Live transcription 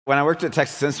When I worked at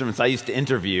Texas Instruments, I used to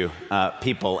interview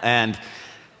people, and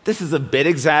this is a bit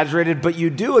exaggerated, but you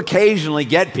do occasionally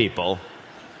get people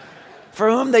for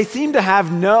whom they seem to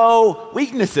have no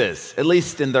weaknesses, at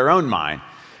least in their own mind.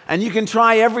 And you can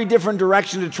try every different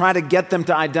direction to try to get them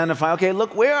to identify, okay,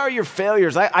 look, where are your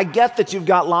failures? I get that you've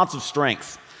got lots of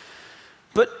strengths,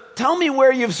 but tell me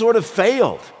where you've sort of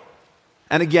failed.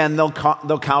 And again, they'll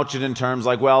couch it in terms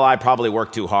like, well, I probably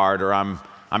work too hard, or I'm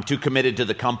too committed to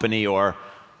the company, or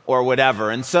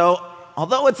whatever. And so,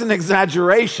 although it's an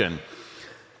exaggeration,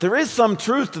 there is some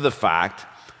truth to the fact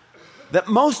that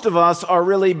most of us are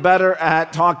really better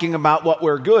at talking about what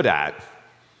we're good at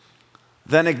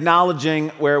than acknowledging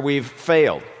where we've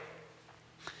failed.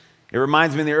 It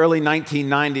reminds me, in the early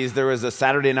 1990s, there was a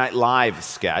Saturday Night Live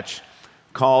sketch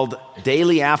called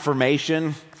Daily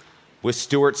Affirmation with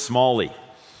Stuart Smalley.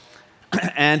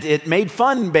 And it made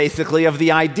fun, basically, of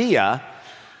the idea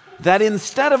that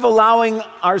instead of allowing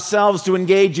ourselves to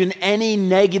engage in any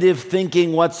negative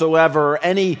thinking whatsoever,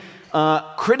 any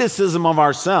criticism of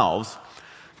ourselves,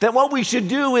 that what we should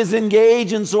do is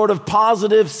engage in sort of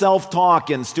positive self-talk.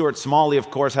 And Stuart Smalley,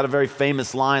 of course, had a very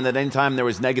famous line that anytime there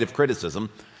was negative criticism,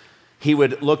 he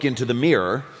would look into the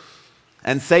mirror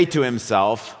and say to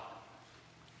himself,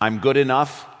 I'm good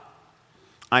enough,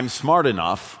 I'm smart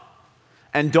enough,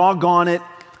 and doggone it,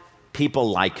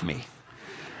 people like me.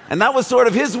 And that was sort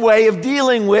of his way of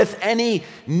dealing with any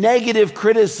negative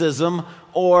criticism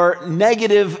or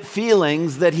negative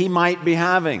feelings that he might be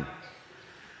having.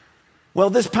 Well,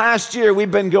 this past year, we've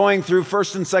been going through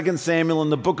 1st and 2nd Samuel in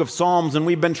the book of Psalms, and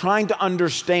we've been trying to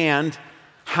understand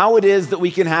how it is that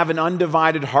we can have an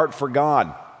undivided heart for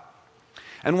God.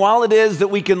 And while it is that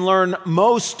we can learn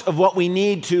most of what we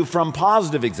need to from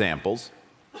positive examples,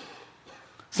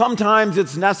 sometimes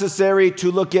it's necessary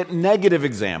to look at negative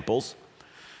examples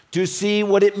to see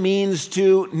what it means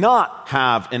to not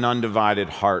have an undivided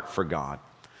heart for God.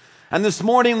 And this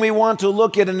morning we want to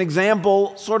look at an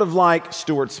example sort of like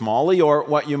Stuart Smalley, or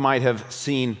what you might have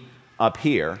seen up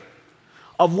here,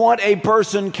 of what a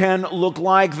person can look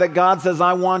like that God says,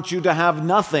 I want you to have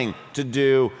nothing to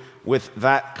do with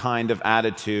that kind of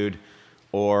attitude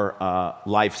or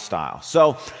lifestyle.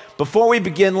 So before we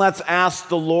begin, let's ask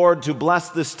the Lord to bless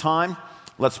this time.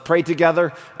 Let's pray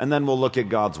together, and then we'll look at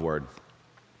God's word.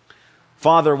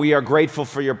 Father, we are grateful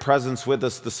for your presence with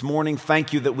us this morning.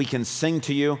 Thank you that we can sing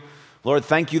to you. Lord,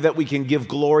 thank you that we can give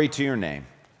glory to your name.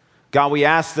 God, we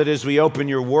ask that as we open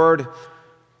your word,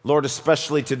 Lord,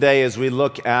 especially today as we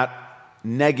look at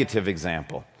negative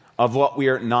example of what we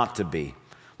are not to be.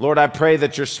 Lord, I pray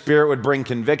that your spirit would bring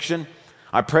conviction.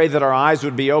 I pray that our eyes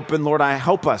would be open. Lord, I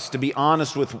help us to be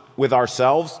honest with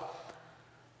ourselves.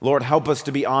 Lord, help us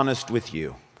to be honest with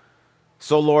you.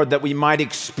 So, Lord, that we might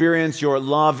experience your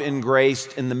love and grace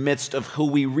in the midst of who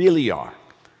we really are,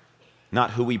 not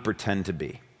who we pretend to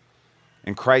be.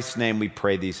 In Christ's name we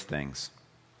pray these things.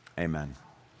 Amen.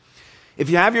 If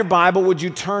you have your Bible, would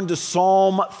you turn to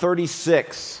Psalm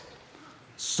 36?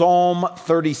 Psalm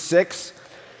 36.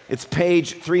 It's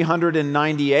page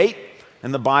 398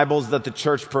 in the Bibles that the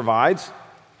church provides.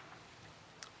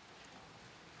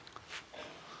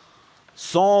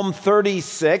 Psalm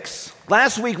 36.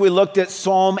 Last week we looked at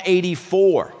Psalm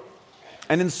 84.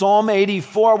 And in Psalm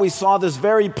 84 we saw this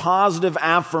very positive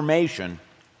affirmation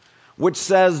which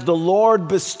says, the Lord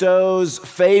bestows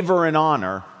favor and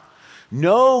honor.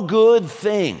 No good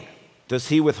thing does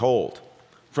he withhold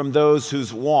from those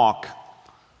whose walk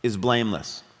is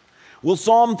blameless. Well,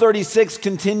 Psalm 36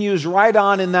 continues right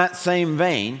on in that same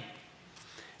vein.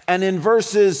 And in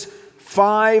verses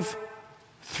 5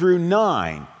 through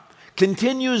 9,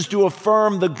 continues to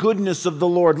affirm the goodness of the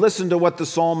Lord. Listen to what the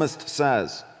psalmist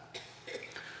says.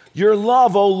 Your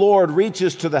love, O Lord,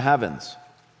 reaches to the heavens,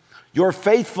 your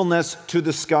faithfulness to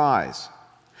the skies.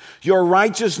 Your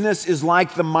righteousness is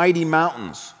like the mighty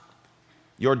mountains,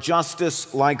 your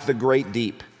justice like the great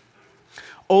deep.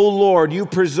 O Lord, you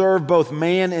preserve both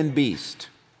man and beast.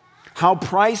 How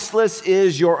priceless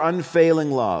is your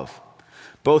unfailing love.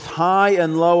 Both high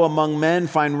and low among men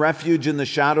find refuge in the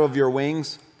shadow of your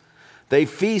wings. They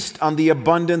feast on the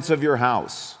abundance of your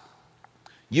house.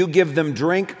 You give them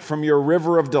drink from your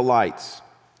river of delights.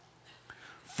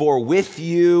 For with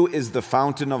you is the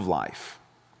fountain of life.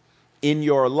 In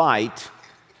your light,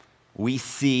 we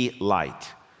see light.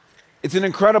 It's an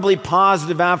incredibly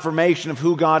positive affirmation of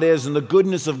who God is and the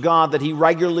goodness of God that he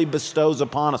regularly bestows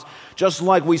upon us, just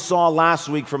like we saw last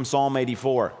week from Psalm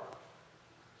 84.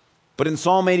 But in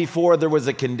Psalm 84, there was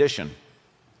a condition.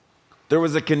 There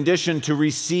was a condition to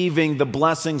receiving the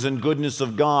blessings and goodness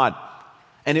of God,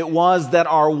 and it was that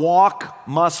our walk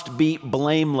must be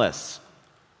blameless.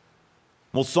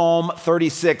 Well, Psalm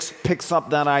 36 picks up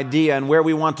that idea, and where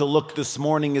we want to look this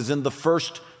morning is in the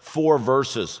first 4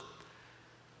 verses,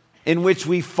 in which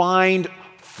we find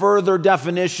further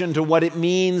definition to what it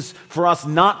means for us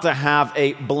not to have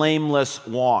a blameless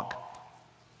walk.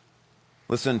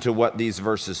 Listen to what these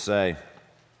verses say.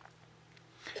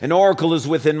 An oracle is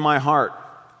within my heart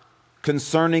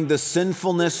concerning the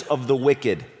sinfulness of the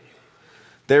wicked.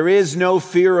 There is no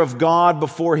fear of God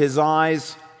before his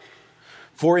eyes,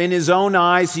 for in his own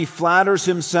eyes he flatters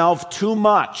himself too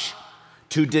much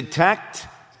to detect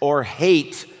or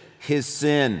hate his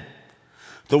sin.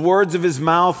 The words of his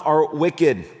mouth are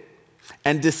wicked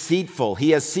and deceitful.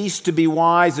 He has ceased to be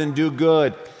wise and do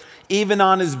good. Even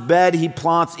on his bed he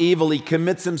plots evil. He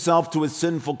commits himself to his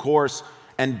sinful course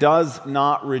and does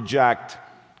not reject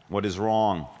what is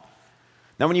wrong.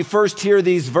 Now, when you first hear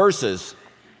these verses,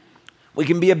 we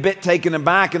can be a bit taken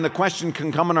aback, and the question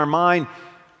can come in our mind,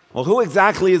 well, who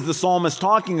exactly is the psalmist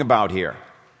talking about here?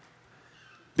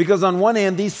 Because on one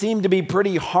hand, these seem to be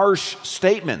pretty harsh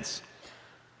statements.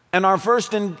 And our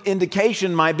first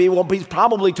indication might be, well, he's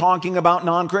probably talking about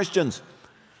non-Christians.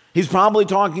 He's probably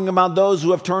talking about those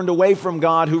who have turned away from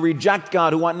God, who reject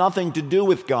God, who want nothing to do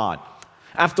with God.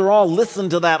 After all, listen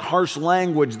to that harsh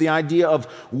language, the idea of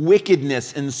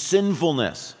wickedness and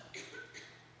sinfulness.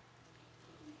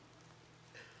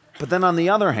 But then on the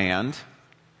other hand,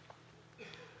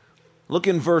 look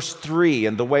in verse 3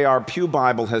 and the way our Pew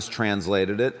Bible has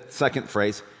translated it, second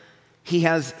phrase, he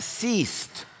has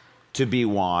ceased to be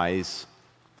wise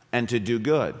and to do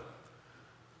good.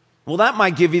 Well, that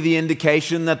might give you the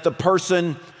indication that the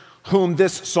person whom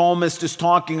this psalmist is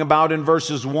talking about in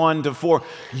verses 1 to 4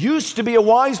 used to be a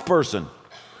wise person,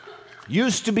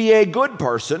 used to be a good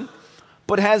person,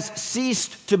 but has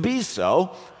ceased to be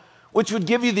so, which would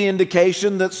give you the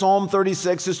indication that Psalm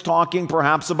 36 is talking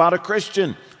perhaps about a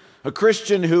Christian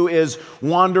who is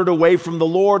wandered away from the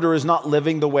Lord or is not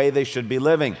living the way they should be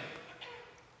living.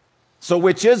 So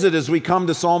which is it as we come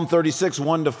to Psalm 36,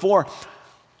 1 to 4?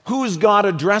 Who is God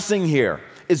addressing here?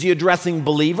 Is he addressing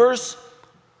believers?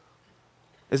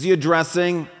 Is he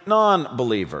addressing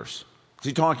non-believers? Is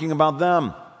he talking about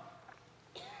them?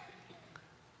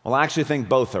 Well, I actually think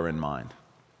both are in mind.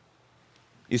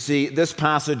 You see, this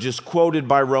passage is quoted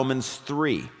by Romans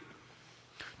 3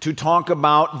 to talk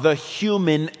about the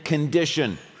human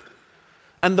condition.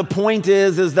 And the point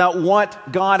is that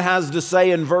what God has to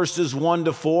say in verses 1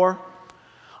 to 4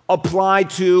 apply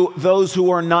to those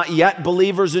who are not yet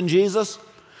believers in Jesus,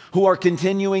 who are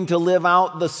continuing to live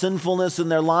out the sinfulness in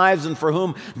their lives and for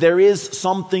whom there is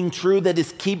something true that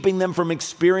is keeping them from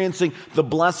experiencing the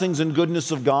blessings and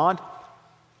goodness of God.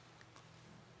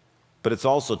 But it's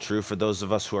also true for those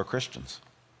of us who are Christians,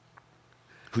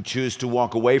 who choose to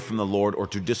walk away from the Lord or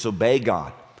to disobey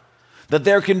God. That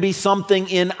there can be something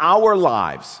in our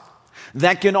lives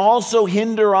that can also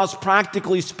hinder us,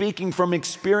 practically speaking, from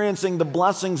experiencing the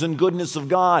blessings and goodness of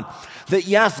God. That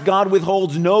yes, God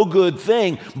withholds no good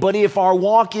thing, but if our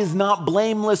walk is not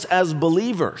blameless as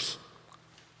believers,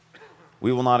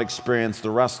 we will not experience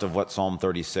the rest of what Psalm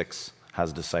 36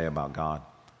 has to say about God.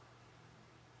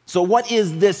 So what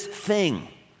is this thing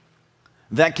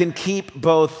that can keep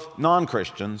both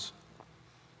non-Christians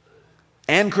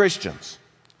and Christians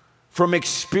from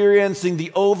experiencing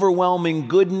the overwhelming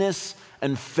goodness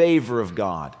and favor of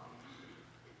God?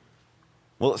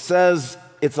 Well, it says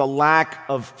it's a lack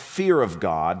of fear of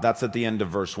God. That's at the end of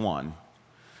verse 1.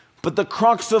 But the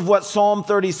crux of what Psalm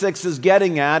 36 is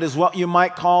getting at is what you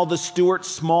might call the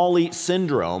Stuart-Smalley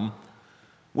syndrome,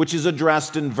 which is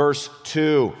addressed in verse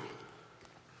 2.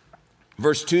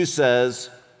 Verse 2 says,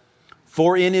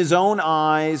 "For in his own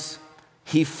eyes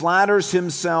he flatters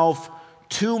himself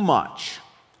too much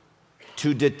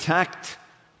to detect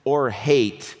or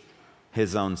hate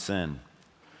his own sin."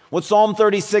 What Psalm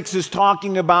 36 is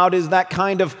talking about is that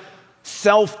kind of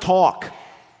self-talk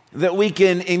that we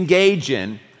can engage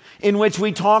in which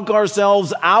we talk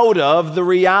ourselves out of the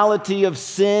reality of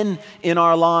sin in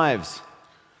our lives.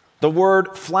 The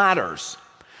word flatters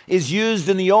is used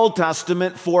in the Old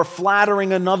Testament for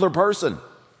flattering another person.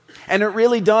 And it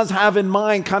really does have in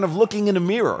mind kind of looking in a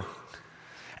mirror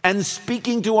and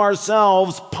speaking to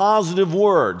ourselves positive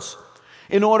words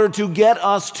in order to get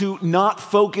us to not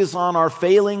focus on our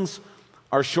failings,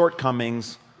 our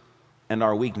shortcomings, and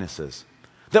our weaknesses.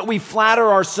 That we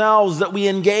flatter ourselves, that we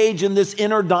engage in this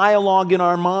inner dialogue in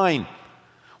our mind.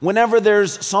 Whenever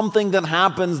there's something that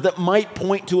happens that might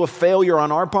point to a failure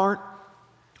on our part,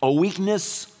 a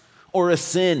weakness, or a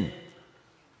sin,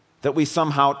 that we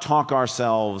somehow talk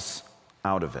ourselves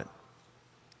out of it.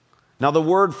 Now, the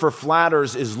word for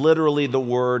flatters is literally the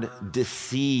word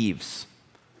deceives.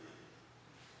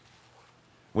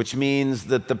 which means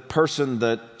that the person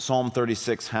that Psalm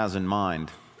 36 has in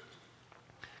mind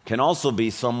can also be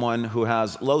someone who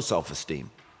has low self-esteem.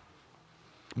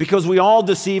 Because we all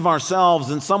deceive ourselves,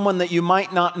 and someone that you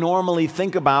might not normally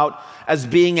think about as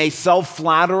being a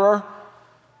self-flatterer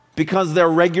because they're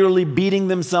regularly beating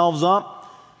themselves up,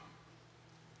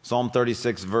 Psalm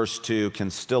 36 verse 2 can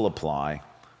still apply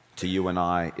to you and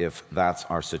I if that's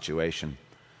our situation.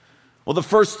 Well, the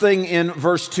first thing in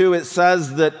verse 2, it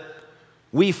says that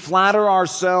we flatter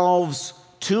ourselves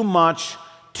too much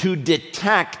to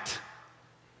detect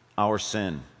our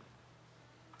sin.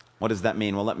 What does that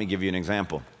mean? Well, let me give you an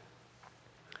example.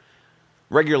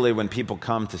 Regularly, when people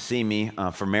come to see me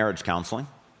for marriage counseling,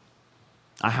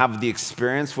 I have the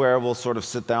experience where we'll sort of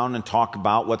sit down and talk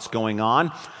about what's going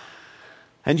on.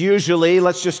 And usually,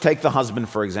 let's just take the husband,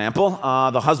 for example.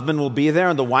 The husband will be there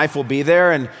and the wife will be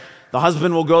there, and the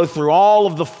husband will go through all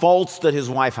of the faults that his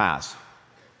wife has.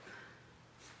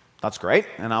 That's great.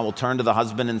 And I will turn to the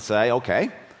husband and say, okay,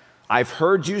 I've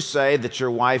heard you say that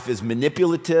your wife is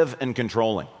manipulative and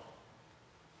controlling.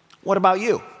 What about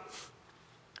you?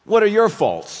 What are your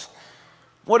faults?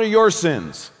 What are your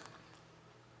sins?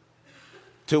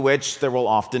 To which there will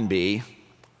often be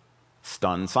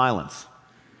stunned silence.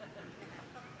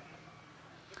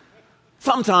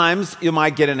 Sometimes you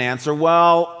might get an answer,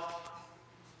 well,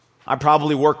 I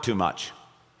probably work too much.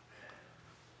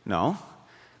 No,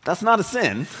 that's not a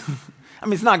sin. I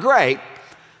mean, it's not great.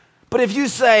 But if you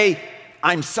say,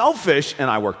 I'm selfish and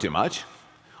I work too much,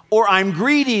 or I'm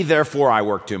greedy, therefore I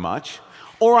work too much,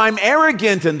 or I'm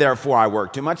arrogant and therefore I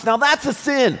work too much, now that's a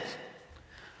sin.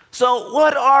 So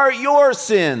what are your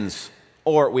sins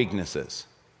or weaknesses?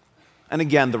 And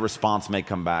again, the response may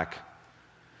come back,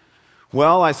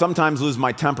 well, I sometimes lose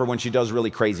my temper when she does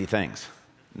really crazy things.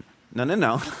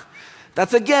 No.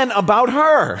 That's again about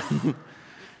her.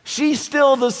 She's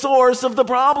still the source of the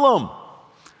problem.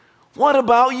 What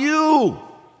about you?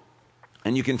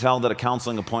 And you can tell that a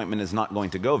counseling appointment is not going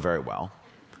to go very well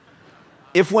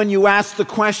if when you ask the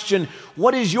question,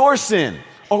 what is your sin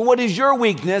or what is your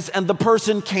weakness, and the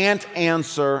person can't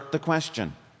answer the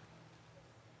question.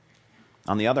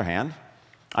 On the other hand,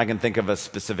 I can think of a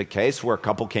specific case where a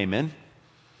couple came in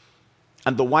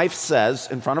and the wife says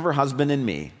in front of her husband and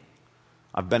me,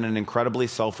 I've been an incredibly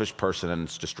selfish person and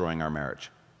it's destroying our marriage.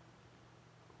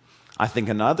 I think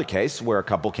another case where a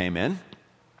couple came in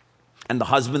and the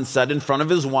husband said in front of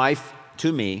his wife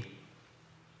to me,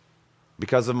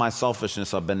 because of my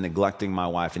selfishness, I've been neglecting my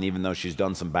wife, and even though she's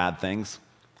done some bad things,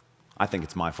 I think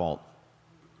it's my fault.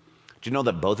 Do you know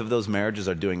that both of those marriages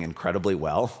are doing incredibly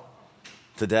well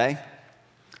today?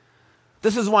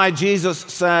 This is why Jesus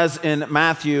says in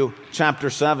Matthew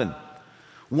chapter 7,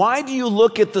 why do you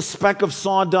look at the speck of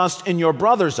sawdust in your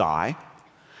brother's eye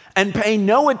and pay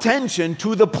no attention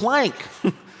to the plank,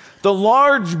 the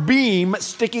large beam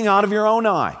sticking out of your own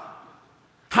eye?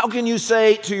 How can you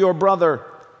say to your brother,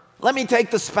 let me take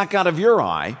the speck out of your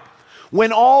eye,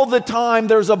 when all the time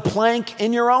there's a plank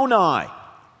in your own eye?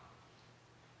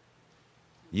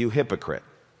 You hypocrite.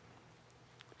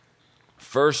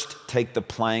 First, take the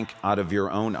plank out of your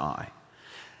own eye.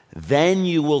 Then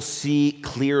you will see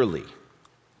clearly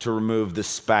to remove the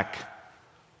speck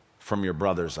from your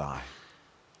brother's eye.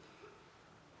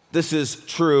 This is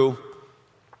true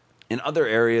in other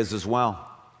areas as well.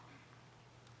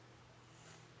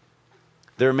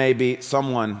 There may be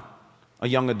someone, a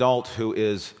young adult, who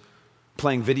is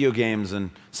playing video games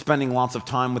and spending lots of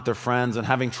time with their friends and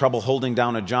having trouble holding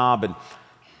down a job, and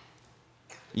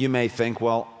you may think,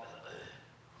 well,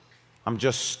 I'm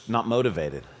just not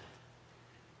motivated.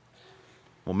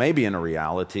 Well, maybe in a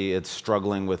reality, it's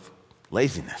struggling with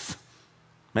laziness.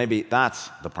 Maybe that's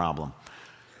the problem.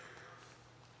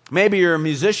 Maybe you're a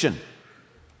musician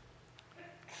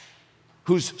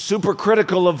who's super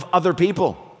critical of other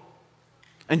people.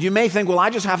 And you may think, well, I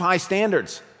just have high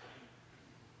standards.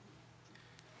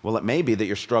 Well, it may be that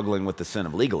you're struggling with the sin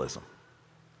of legalism.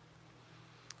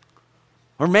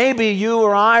 Or maybe you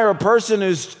or I are a person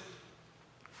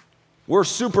we're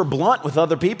super blunt with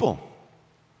other people.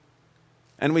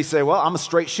 And we say, well, I'm a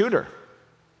straight shooter.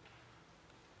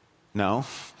 No.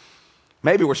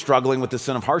 Maybe we're struggling with the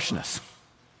sin of harshness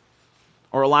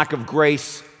or a lack of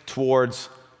grace towards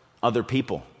other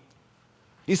people.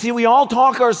 You see, we all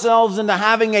talk ourselves into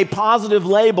having a positive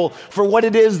label for what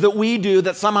it is that we do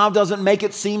that somehow doesn't make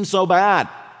it seem so bad.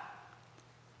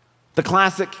 The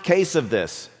classic case of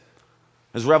this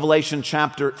is Revelation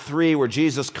chapter 3, where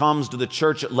Jesus comes to the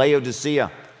church at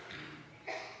Laodicea.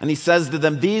 And he says to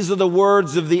them, these are the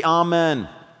words of the Amen,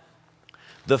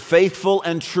 the faithful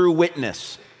and true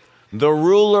witness, the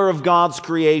ruler of God's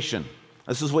creation.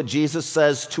 This is what Jesus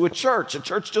says to a church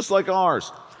just like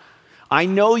ours. I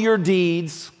know your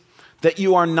deeds, that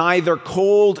you are neither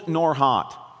cold nor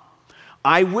hot.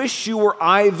 I wish you were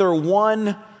either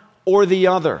one or the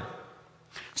other.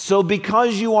 So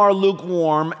because you are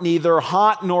lukewarm, neither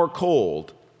hot nor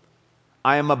cold,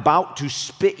 I am about to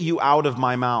spit you out of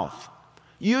my mouth.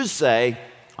 You say,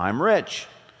 I'm rich.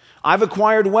 I've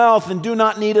acquired wealth and do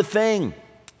not need a thing.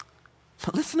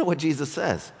 But listen to what Jesus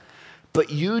says. But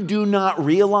you do not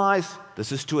realize,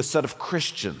 this is to a set of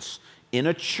Christians in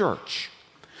a church,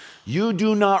 you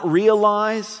do not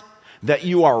realize that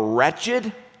you are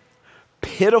wretched,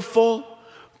 pitiful,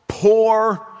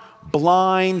 poor,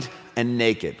 blind, and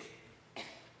naked.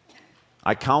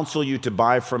 I counsel you to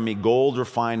buy from me gold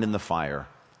refined in the fire,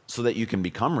 so that you can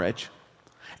become rich,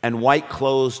 and white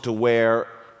clothes to wear,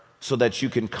 so that you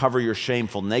can cover your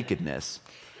shameful nakedness,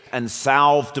 and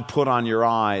salve to put on your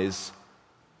eyes,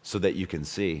 so that you can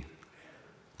see.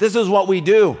 This is what we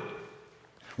do.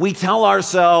 We tell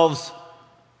ourselves,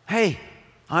 hey,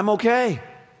 I'm okay.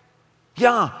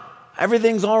 Yeah,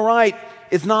 everything's all right.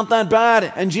 It's not that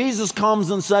bad. And Jesus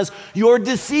comes and says, you're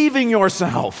deceiving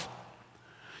yourself.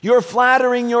 You're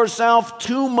flattering yourself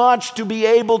too much to be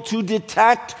able to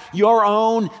detect your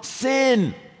own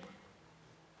sin.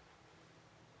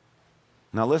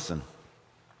 Now listen,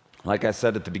 like I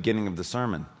said at the beginning of the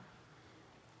sermon,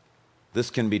 this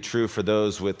can be true for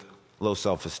those with low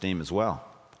self-esteem as well.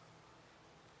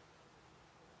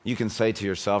 You can say to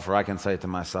yourself, or I can say to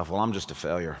myself, well, I'm just a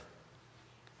failure.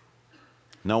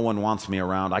 No one wants me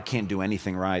around. I can't do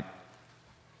anything right.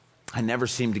 I never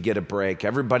seem to get a break.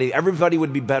 Everybody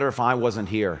would be better if I wasn't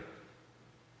here.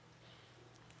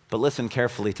 But listen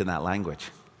carefully to that language.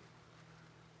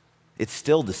 It's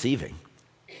still deceiving.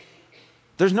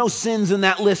 There's no sins in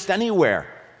that list anywhere.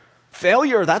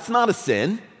 Failure, that's not a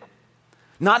sin.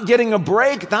 Not getting a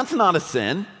break, that's not a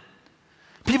sin.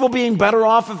 People being better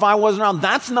off if I wasn't around,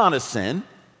 that's not a sin.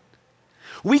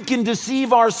 We can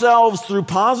deceive ourselves through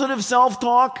positive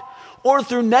self-talk or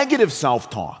through negative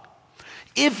self-talk.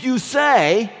 If you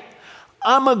say,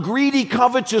 I'm a greedy,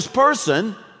 covetous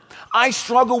person, I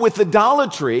struggle with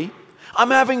idolatry, I'm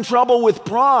having trouble with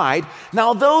pride,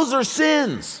 now those are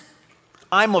sins.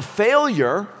 I'm a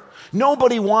failure,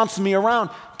 nobody wants me around,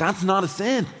 that's not a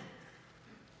sin.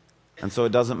 And so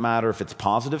it doesn't matter if it's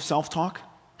positive self-talk,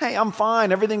 hey, I'm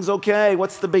fine, everything's okay,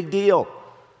 what's the big deal?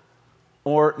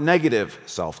 Or negative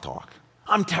self-talk,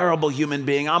 I'm a terrible human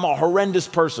being, I'm a horrendous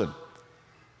person.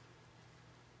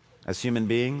 As human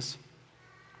beings,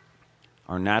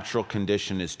 our natural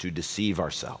condition is to deceive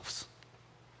ourselves,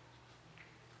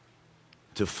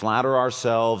 to flatter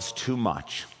ourselves too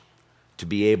much, to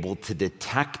be able to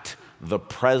detect the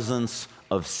presence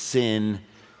of sin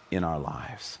in our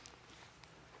lives.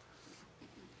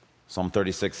 Psalm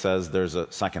 36 says there's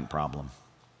a second problem.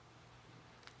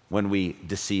 When we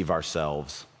deceive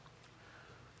ourselves,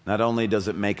 not only does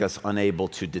it make us unable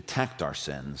to detect our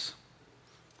sins,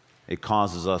 it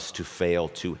causes us to fail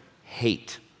to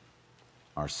hate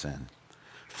our sin.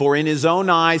 For in his own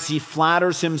eyes, he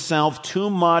flatters himself too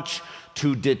much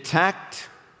to detect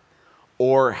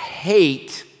or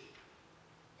hate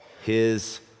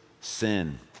his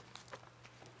sin.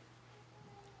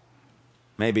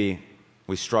 Maybe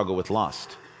we struggle with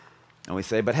lust, and we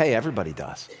say, but hey, everybody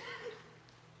does.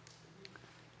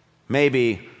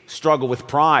 Maybe struggle with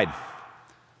pride,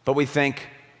 but we think,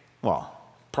 well,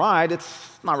 pride, it's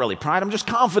not really pride, I'm just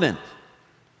confident.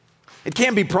 It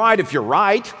can't be pride if you're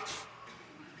right.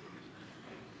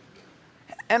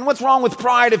 And what's wrong with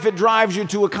pride if it drives you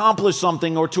to accomplish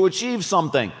something or to achieve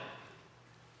something?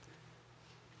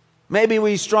 Maybe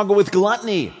we struggle with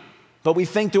gluttony, but we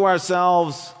think to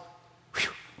ourselves,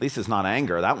 at least it's not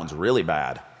anger, that one's really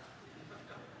bad.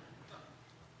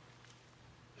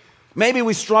 Maybe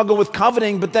we struggle with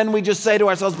coveting, but then we just say to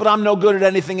ourselves, but I'm no good at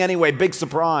anything anyway, big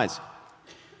surprise.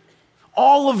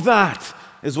 All of that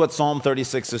is what Psalm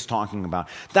 36 is talking about.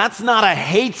 That's not a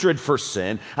hatred for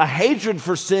sin. A hatred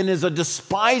for sin is a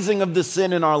despising of the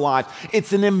sin in our life.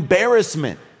 It's an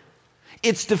embarrassment.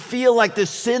 It's to feel like the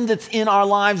sin that's in our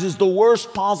lives is the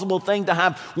worst possible thing to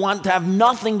have, want to have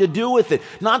nothing to do with it,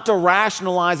 not to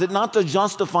rationalize it, not to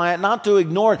justify it, not to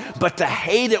ignore it, but to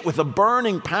hate it with a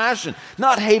burning passion,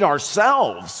 not hate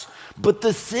ourselves, but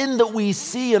the sin that we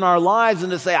see in our lives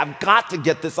and to say, I've got to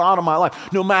get this out of my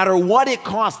life. No matter what it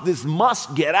costs, this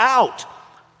must get out.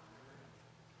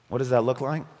 What does that look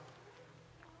like?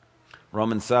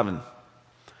 Romans 7.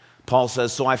 Paul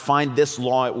says, so I find this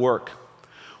law at work.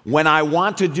 When I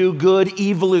want to do good,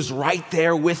 evil is right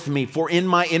there with me. For in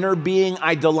my inner being,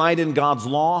 I delight in God's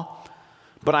law,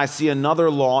 but I see another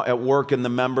law at work in the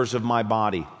members of my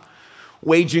body.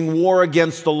 waging war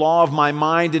against the law of my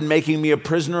mind and making me a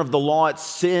prisoner of the law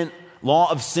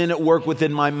of sin at work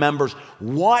within my members.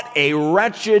 What a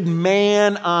wretched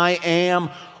man I am.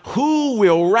 Who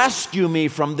will rescue me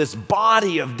from this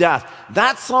body of death?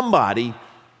 That's somebody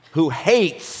who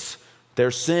hates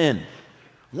their sin.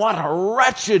 What a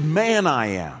wretched man I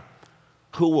am.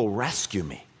 Who will rescue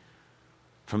me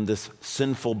from this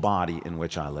sinful body in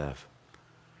which I live?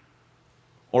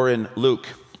 Or in Luke,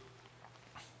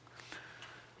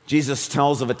 Jesus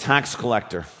tells of a tax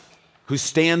collector who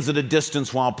stands at a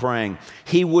distance while praying.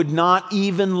 He would not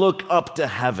even look up to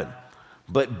heaven,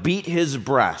 but beat his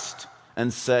breast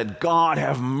and said, God,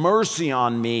 have mercy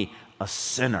on me, a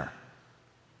sinner.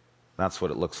 That's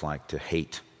what it looks like to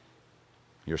hate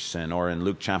your sin. Or in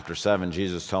Luke chapter 7,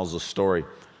 Jesus tells a story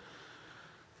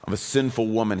of a sinful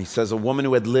woman. He says a woman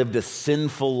who had lived a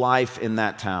sinful life in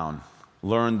that town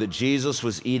learned that Jesus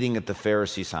was eating at the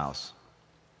Pharisee's house.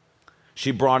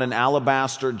 She brought an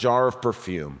alabaster jar of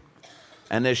perfume,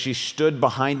 and as she stood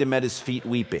behind him at his feet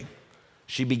weeping,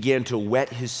 she began to wet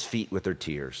his feet with her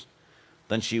tears.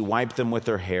 Then she wiped them with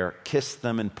her hair, kissed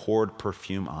them, and poured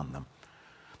perfume on them.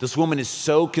 This woman is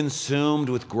so consumed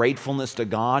with gratefulness to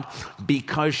God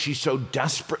because she so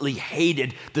desperately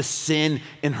hated the sin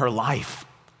in her life.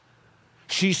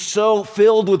 She's so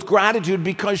filled with gratitude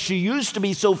because she used to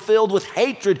be so filled with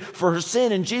hatred for her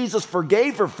sin, and Jesus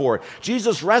forgave her for it.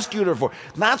 Jesus rescued her for it.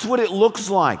 That's what it looks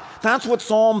like. That's what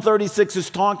Psalm 36 is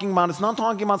talking about. It's not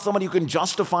talking about somebody who can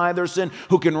justify their sin,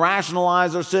 who can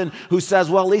rationalize their sin, who says,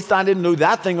 well, at least I didn't do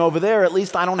that thing over there. At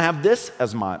least I don't have this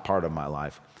as my part of my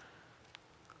life.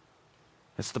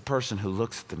 It's the person who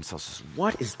looks at themselves and says,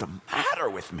 what is the matter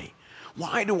with me?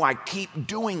 Why do I keep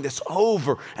doing this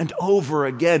over and over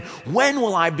again? When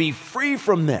will I be free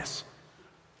from this?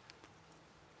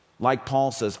 Like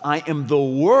Paul says, I am the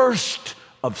worst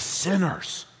of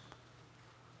sinners.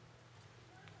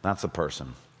 That's a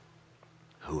person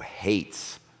who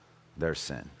hates their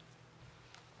sin.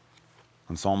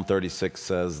 And Psalm 36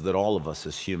 says that all of us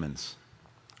as humans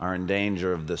are in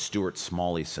danger of the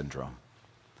Stewart-Smalley syndrome,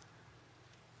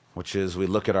 which is we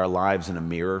look at our lives in a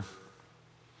mirror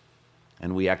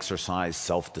and we exercise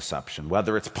self-deception,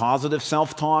 whether it's positive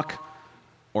self-talk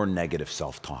or negative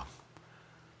self-talk.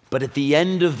 But at the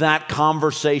end of that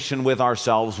conversation with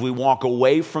ourselves, we walk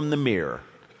away from the mirror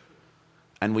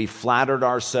and we flattered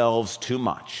ourselves too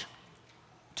much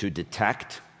to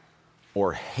detect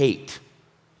or hate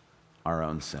our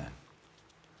own sin.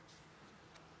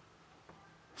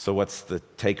 So what's the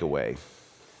takeaway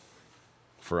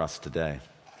for us today?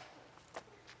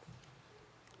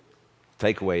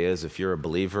 Takeaway is, if you're a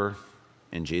believer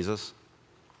in Jesus,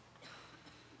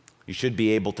 you should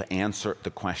be able to answer the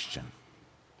question,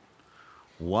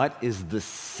 what is the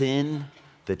sin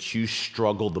that you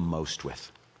struggle the most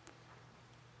with?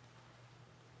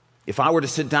 If I were to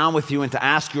sit down with you and to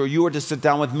ask you, or you were to sit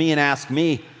down with me and ask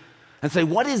me, and say,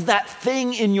 what is that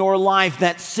thing in your life,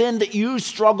 that sin that you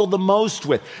struggle the most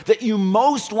with, that you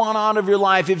most want out of your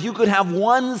life? If you could have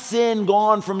one sin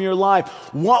gone from your life,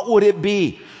 what would it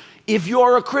be? If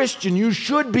you're a Christian, you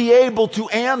should be able to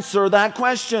answer that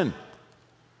question.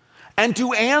 And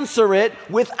to answer it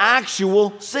with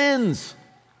actual sins.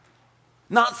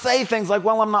 Not say things like,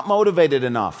 well, I'm not motivated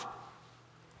enough.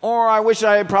 Or I wish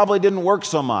I probably didn't work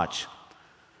so much.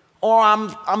 Or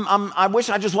I wish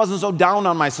I just wasn't so down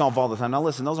on myself all the time. Now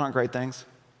listen, those aren't great things.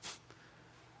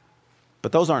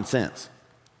 But those aren't sins.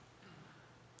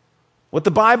 What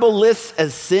the Bible lists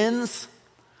as sins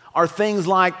are things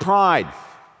like pride,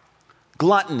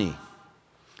 gluttony,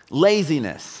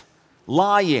 laziness,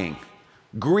 lying,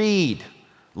 greed,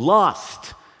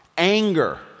 lust,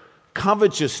 anger,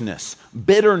 covetousness,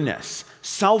 bitterness,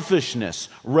 selfishness,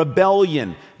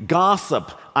 rebellion,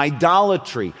 gossip,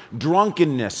 idolatry,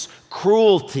 drunkenness,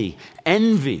 cruelty,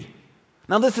 envy.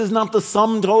 Now, this is not the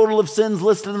sum total of sins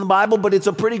listed in the Bible, but it's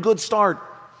a pretty good start.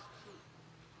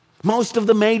 Most of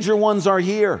the major ones are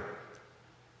here.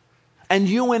 And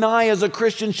you and I as a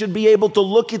Christian should be able to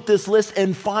look at this list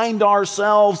and find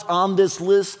ourselves on this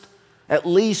list at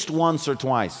least once or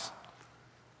twice.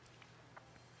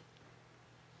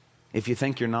 If you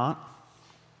think you're not,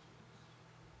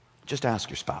 just ask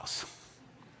your spouse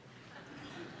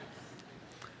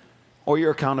or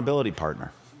your accountability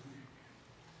partner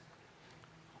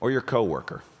or your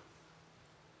coworker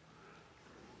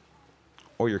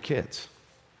or your kids.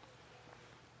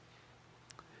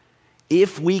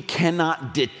 If we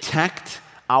cannot detect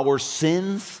our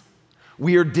sins,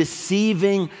 we are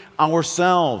deceiving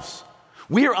ourselves.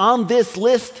 We are on this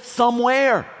list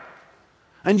somewhere.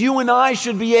 And you and I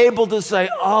should be able to say,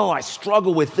 oh, I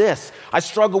struggle with this. I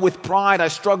struggle with pride. I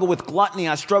struggle with gluttony.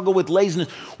 I struggle with laziness.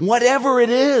 Whatever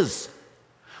it is,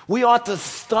 we ought to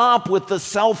stop with the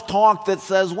self-talk that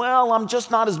says, well, I'm just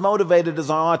not as motivated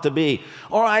as I ought to be.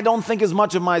 Or I don't think as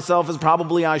much of myself as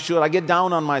probably I should. I get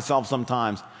down on myself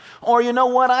sometimes. Or you know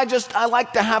what, I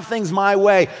like to have things my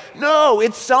way. No,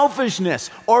 it's selfishness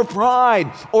or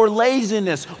pride or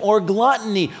laziness or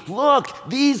gluttony. Look,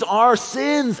 these are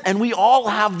sins and we all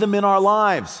have them in our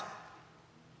lives.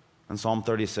 And Psalm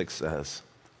 36 says,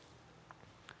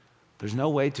 there's no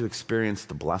way to experience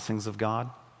the blessings of God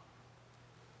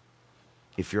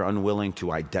if you're unwilling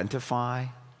to identify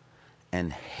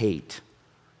and hate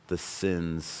the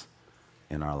sins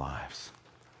in our lives.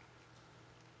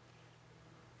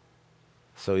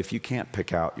 So if you can't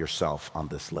pick out yourself on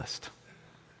this list,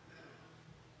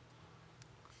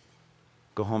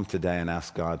 go home today and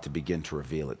ask God to begin to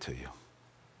reveal it to you.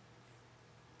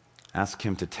 Ask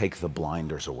Him to take the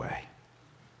blinders away,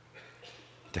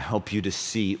 to help you to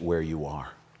see where you are.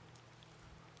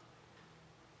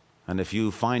 And if you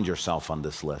find yourself on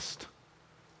this list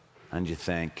and you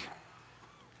think,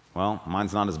 well,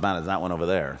 mine's not as bad as that one over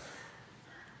there,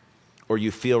 or you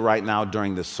feel right now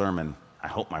during this sermon, I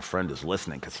hope my friend is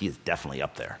listening because he is definitely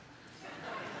up there.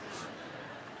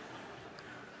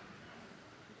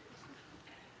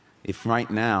 If right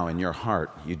now in your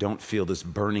heart you don't feel this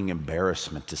burning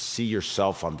embarrassment to see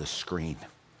yourself on the screen,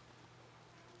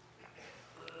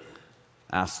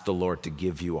 ask the Lord to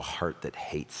give you a heart that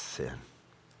hates sin,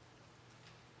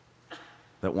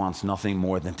 that wants nothing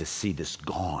more than to see this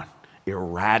gone,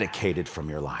 eradicated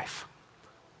from your life.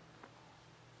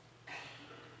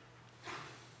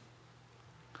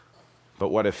 But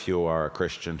what if you are a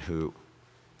Christian who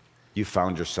you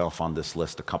found yourself on this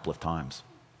list a couple of times?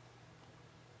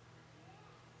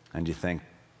 And you think,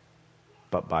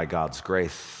 but by God's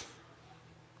grace,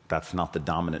 that's not the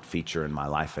dominant feature in my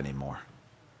life anymore.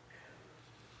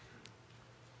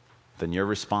 Then your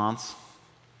response,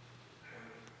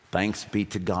 thanks be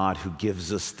to God who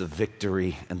gives us the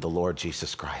victory in the Lord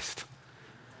Jesus Christ.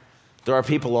 There are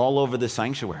people all over this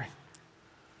sanctuary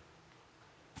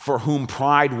for whom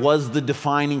pride was the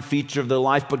defining feature of their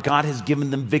life, but God has given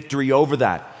them victory over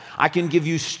that. I can give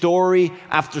you story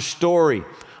after story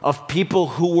of people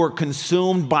who were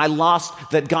consumed by lust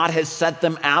that God has set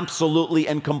them absolutely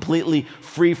and completely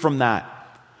free from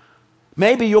that.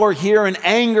 Maybe you're here and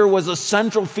anger was a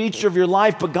central feature of your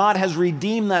life, but God has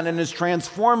redeemed that and is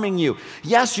transforming you.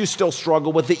 Yes, you still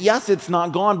struggle with it. Yes, it's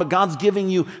not gone, but God's giving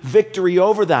you victory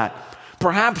over that.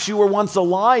 Perhaps you were once a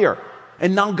liar,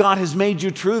 and now God has made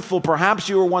you truthful. Perhaps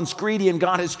you were once greedy and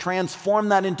God has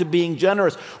transformed that into being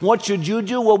generous. What should you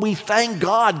do? Well, we thank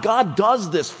God. God does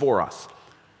this for us.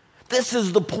 This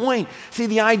is the point. See,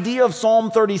 the idea of Psalm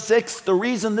 36, the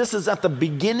reason this is at the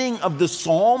beginning of the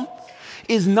psalm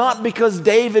is not because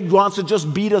David wants to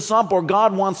just beat us up or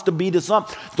God wants to beat us up.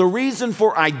 The reason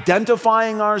for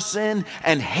identifying our sin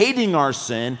and hating our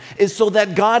sin is so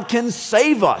that God can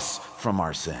save us from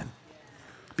our sin.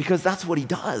 Because that's what He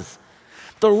does.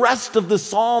 The rest of the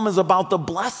psalm is about the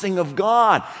blessing of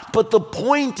God. But the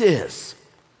point is,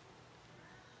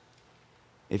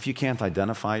 if you can't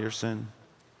identify your sin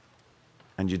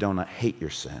and you don't hate your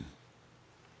sin,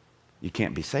 you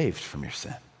can't be saved from your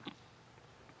sin.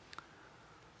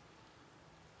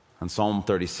 And Psalm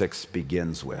 36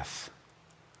 begins with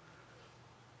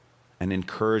an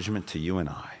encouragement to you and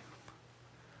I.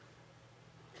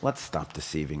 Let's stop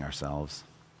deceiving ourselves.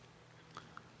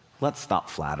 Let's stop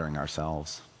flattering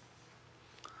ourselves.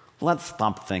 Let's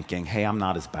stop thinking, hey, I'm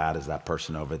not as bad as that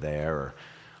person over there, or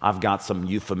I've got some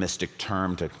euphemistic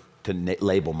term to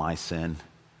label my sin.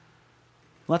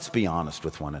 Let's be honest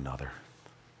with one another.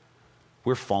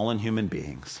 We're fallen human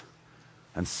beings,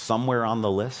 and somewhere on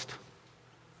the list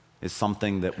is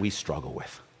something that we struggle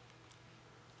with.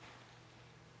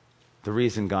 The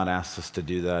reason God asks us to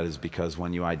do that is because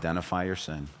when you identify your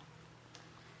sin,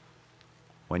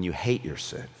 when you hate your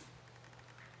sin,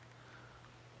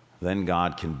 then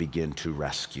God can begin to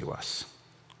rescue us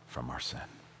from our sin.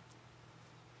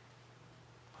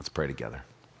 Let's pray together.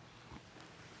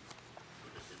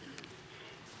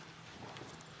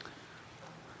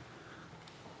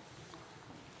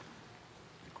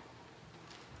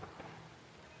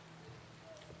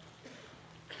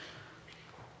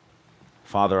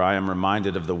 Father, I am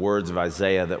reminded of the words of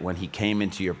Isaiah that when he came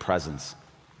into your presence,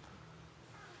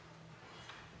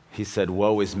 he said,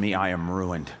 "Woe is me, I am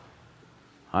ruined.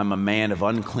 I'm a man of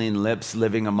unclean lips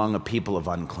living among a people of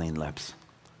unclean lips."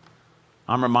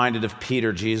 I'm reminded of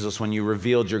Peter, Jesus, when you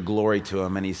revealed your glory to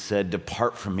him and he said,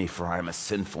 "Depart from me, for I am a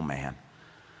sinful man."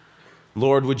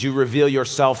 Lord, would you reveal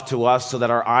yourself to us so that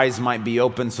our eyes might be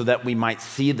open, so that we might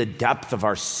see the depth of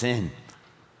our sin,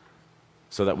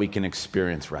 so that we can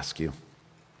experience rescue.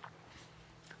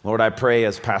 Lord, I pray,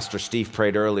 as Pastor Steve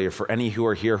prayed earlier, for any who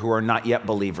are here who are not yet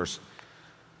believers.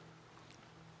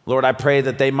 Lord, I pray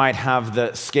that they might have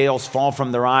the scales fall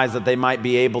from their eyes, that they might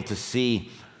be able to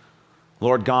see,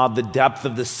 Lord God, the depth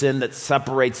of the sin that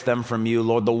separates them from you.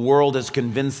 Lord, the world has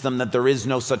convinced them that there is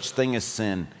no such thing as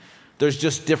sin. There's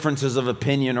just differences of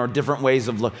opinion or different ways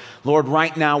of look. Lord,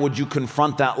 right now, would you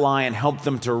confront that lie and help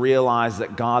them to realize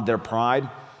that, God, their pride,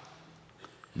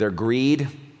 their greed,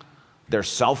 their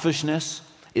selfishness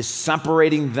is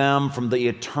separating them from the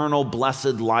eternal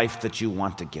blessed life that you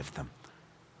want to give them.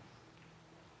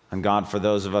 And God, for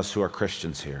those of us who are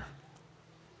Christians here,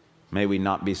 may we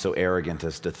not be so arrogant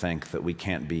as to think that we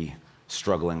can't be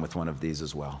struggling with one of these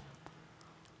as well.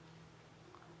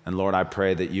 And Lord, I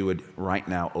pray that you would right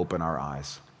now open our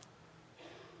eyes.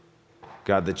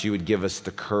 God, that you would give us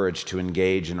the courage to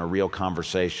engage in a real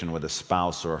conversation with a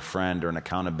spouse or a friend or an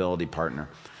accountability partner,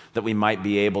 that we might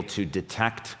be able to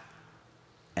detect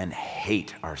and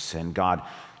hate our sin. God,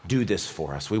 do this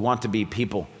for us. We want to be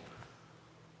people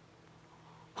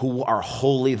who are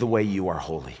holy the way you are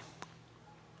holy.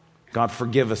 God,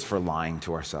 forgive us for lying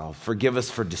to ourselves. Forgive us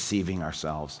for deceiving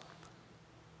ourselves.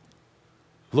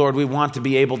 Lord, we want to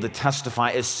be able to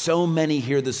testify, as so many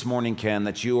here this morning can,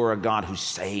 that you are a God who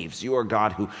saves. You are a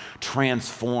God who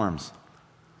transforms.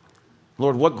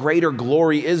 Lord, what greater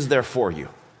glory is there for you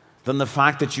than the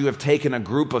fact that you have taken a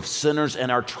group of sinners and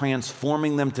are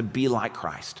transforming them to be like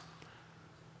Christ?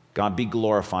 God, be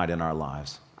glorified in our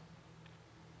lives.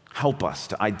 Help us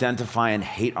to identify and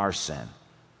hate our sin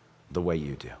the way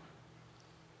you do.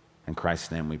 In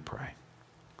Christ's name we pray.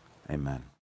 Amen.